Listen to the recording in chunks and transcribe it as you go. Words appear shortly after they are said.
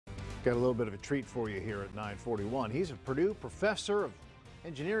Got a little bit of a treat for you here at 941. He's a Purdue professor of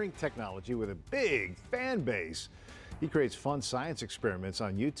engineering technology with a big fan base. He creates fun science experiments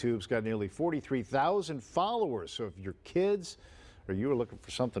on YouTube. He's got nearly 43,000 followers. So if your kids or you are looking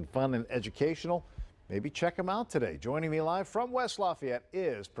for something fun and educational, maybe check him out today. Joining me live from West Lafayette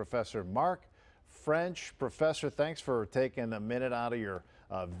is Professor Mark French. Professor, thanks for taking a minute out of your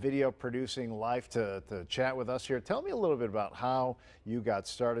video producing life to chat with us here. Tell me a little bit about how you got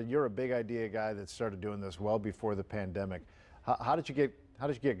started. You're a big idea guy that started doing this well before the pandemic. How did you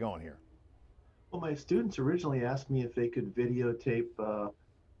get going here? Well, my students originally asked me if they could videotape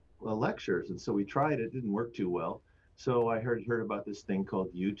lectures, and so we tried. It didn't work too well. So I heard about this thing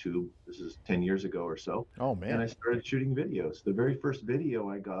called YouTube. This is 10 years ago or so. Oh, man. And I started shooting videos. The very first video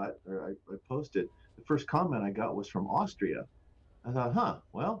I got, or I posted, the first comment I got was from Austria. I thought,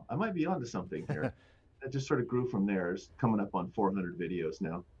 well, I might be onto something here. It just sort of grew from there. It's coming up on 400 videos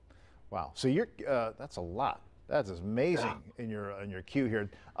now. Wow. So you're that's a lot. That's amazing. Yeah. in your queue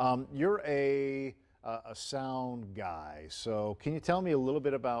here. You're a sound guy. So can you tell me a little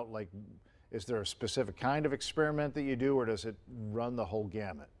bit about, like, is there a specific kind of experiment that you do, or does it run the whole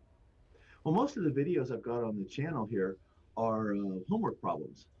gamut? Well, most of the videos I've got on the channel here are homework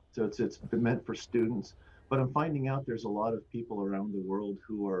problems. So it's meant for students. But I'm finding out there's a lot of people around the world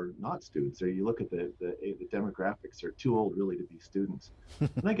who are not students. So you look at the demographics, they're too old really to be students.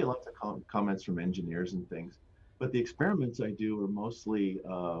 And I get lots of comments from engineers and things. But the experiments I do are mostly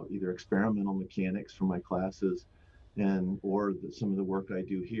either experimental mechanics from my classes or some of the work I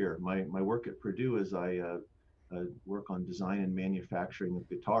do here. My work at Purdue is I work on design and manufacturing of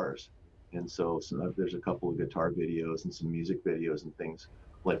guitars. And so there's a couple of guitar videos and some music videos and things,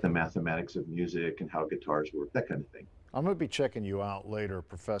 like the mathematics of music and how guitars work, that kind of thing. I'm going to be checking you out later,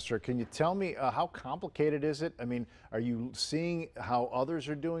 Professor. Can you tell me how complicated is it? I mean, are you seeing how others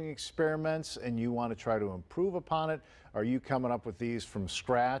are doing experiments and you want to try to improve upon it? Are you coming up with these from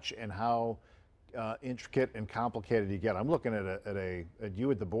scratch, and how intricate and complicated you get? I'm looking at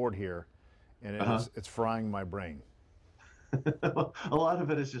you at the board here, and it's frying my brain. A lot of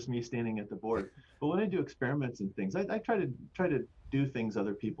it is just me standing at the board. But when I do experiments and things, I try to do things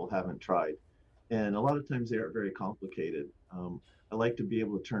other people haven't tried. And a lot of times they are very complicated. I like to be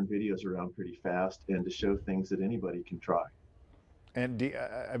able to turn videos around pretty fast and to show things that anybody can try. And do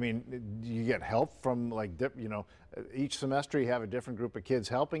you get help from, like, each semester you have a different group of kids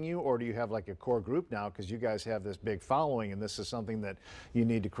helping you, or do you have like a core group now because you guys have this big following and this is something that you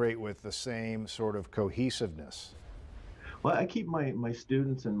need to create with the same sort of cohesiveness? Well, I keep my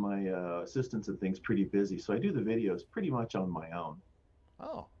students and my assistants and things pretty busy, so I do the videos pretty much on my own.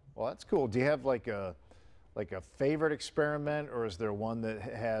 Oh, well, that's cool. Do you have like a favorite experiment, or is there one that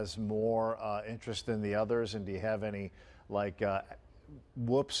has more interest than the others? And do you have any like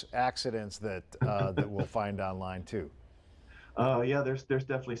whoops accidents that that we'll find online too? Yeah, there's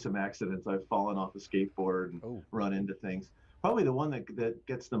definitely some accidents. I've fallen off a skateboard and run into things. Probably the one that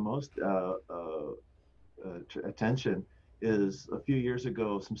gets the most attention is a few years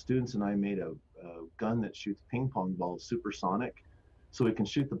ago, some students and I made a gun that shoots ping pong balls supersonic, so we can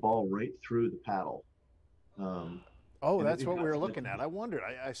shoot the ball right through the paddle. That's what we were looking at. I wondered.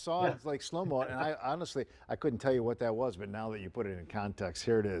 I saw it like slow-mo, and I honestly couldn't tell you what that was, but now that you put it in context,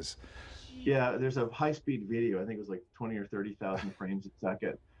 here it is. Yeah, there's a high-speed video. I think it was like 20 or 30,000 frames a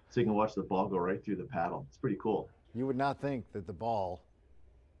second, so you can watch the ball go right through the paddle. It's pretty cool. You would not think that the ball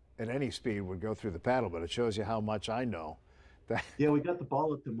at any speed would go through the paddle, but it shows you how much I know. Yeah, we got the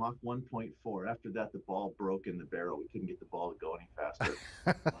ball up to Mach 1.4. After that, the ball broke in the barrel. We couldn't get the ball to go any faster.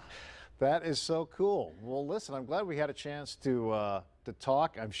 That is so cool. Well, listen, I'm glad we had a chance to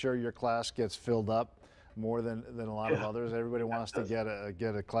talk. I'm sure your class gets filled up more than a lot of others. Everybody wants to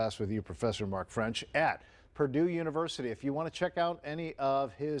get a class with you, Professor Mark French, at Purdue University. If you want to check out any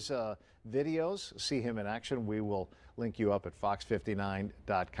of his videos, see him in action, we will link you up at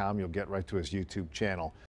fox59.com. You'll get right to his YouTube channel.